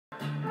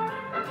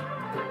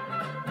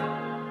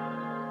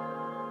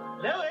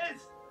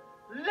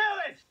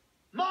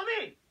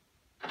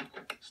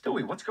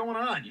Stewie, what's going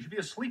on? You should be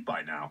asleep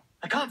by now.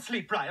 I can't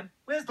sleep, Brian.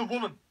 Where's the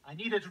woman? I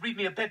need her to read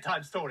me a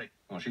bedtime story.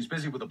 Well, she's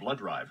busy with a blood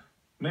drive.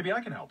 Maybe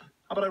I can help.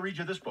 How about I read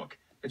you this book?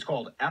 It's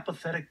called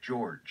Apathetic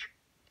George.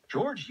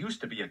 George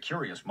used to be a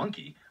curious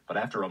monkey, but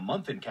after a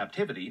month in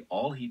captivity,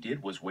 all he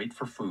did was wait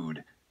for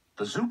food.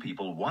 The zoo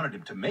people wanted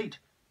him to mate,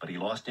 but he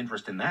lost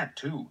interest in that,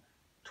 too.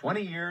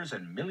 20 years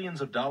and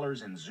millions of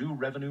dollars in zoo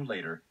revenue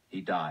later,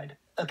 he died.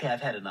 Okay,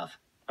 I've had enough.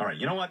 All right,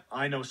 you know what?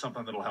 I know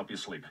something that'll help you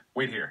sleep.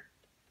 Wait here.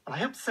 Well, I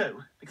hope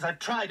so, because I've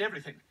tried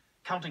everything.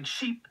 Counting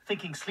sheep,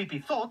 thinking sleepy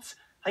thoughts.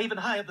 I even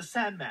hired the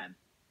Sandman.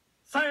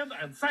 Sand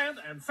and sand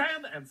and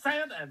sand and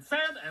sand and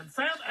sand and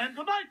sand and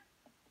good night.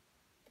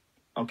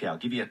 Okay, I'll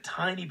give you a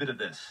tiny bit of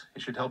this.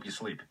 It should help you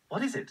sleep.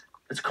 What is it?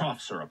 It's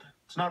cough syrup.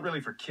 It's not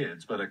really for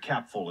kids, but a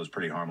capful is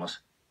pretty harmless.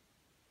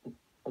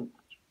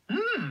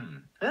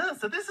 Yeah,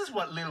 so this is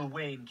what Lil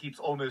Wayne keeps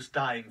almost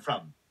dying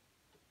from.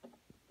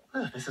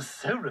 Oh, this is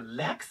so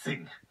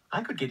relaxing.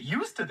 I could get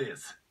used to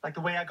this, like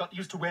the way I got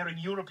used to wearing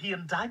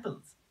European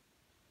diapers.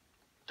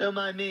 Don't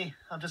mind me.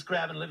 I'm just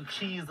grabbing a little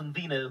cheese and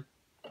vino.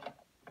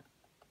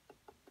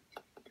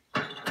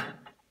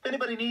 If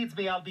anybody needs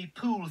me, I'll be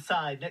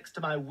poolside next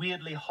to my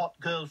weirdly hot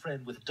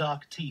girlfriend with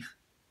dark teeth.